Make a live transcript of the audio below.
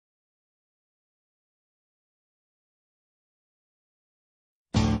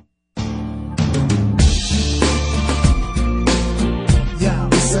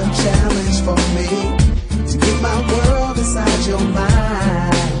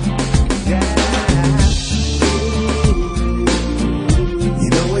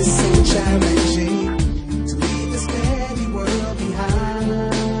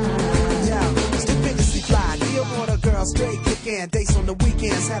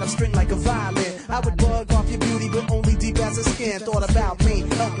that I'm stringed like a violin. I would bug off your beauty, but only deep as a skin. Thought about me,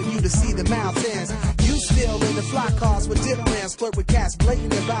 helping you to see the mountains. You still in the fly cars with dip rims, flirt with cats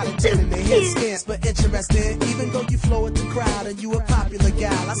blatant about it, in their head skins. But interesting, even though you flow with the crowd and you a popular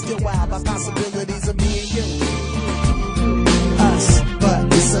gal, I still wild by possibilities of me and you. Us, but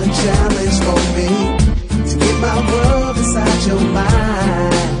it's a challenge for me to get my world inside your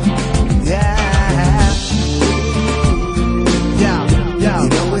mind. Yeah, you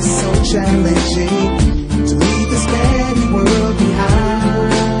know it's so challenging to leave this manly world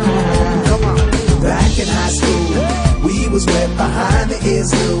behind. Come on. Back in high school, we was wet behind the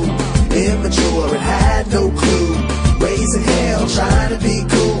ears new, immature and had no clue, raising hell trying to be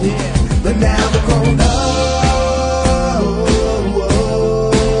cool. But now we're grown up.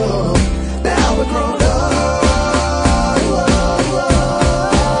 Now we're grown up.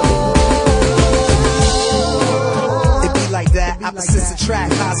 It be like that, opposites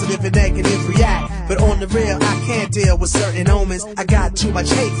attract, positive and negative react. But on the real, I can't deal with certain omens. I got too much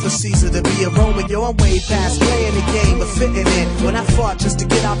hate for Caesar to be a Roman. Yo, I'm way past playing the game of fitting in. When I fought just to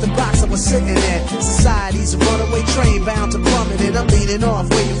get out the box I was sitting in, society's a runaway train bound to plummet, and I'm leading off,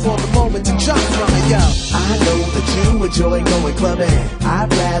 waiting for the moment to jump from it. Yo, I know that you enjoy going clubbing. I'd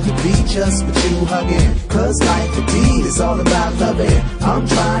rather be just with you hugging, cause life indeed is all about loving. I'm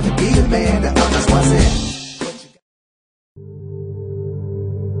trying to be the man that others wasn't.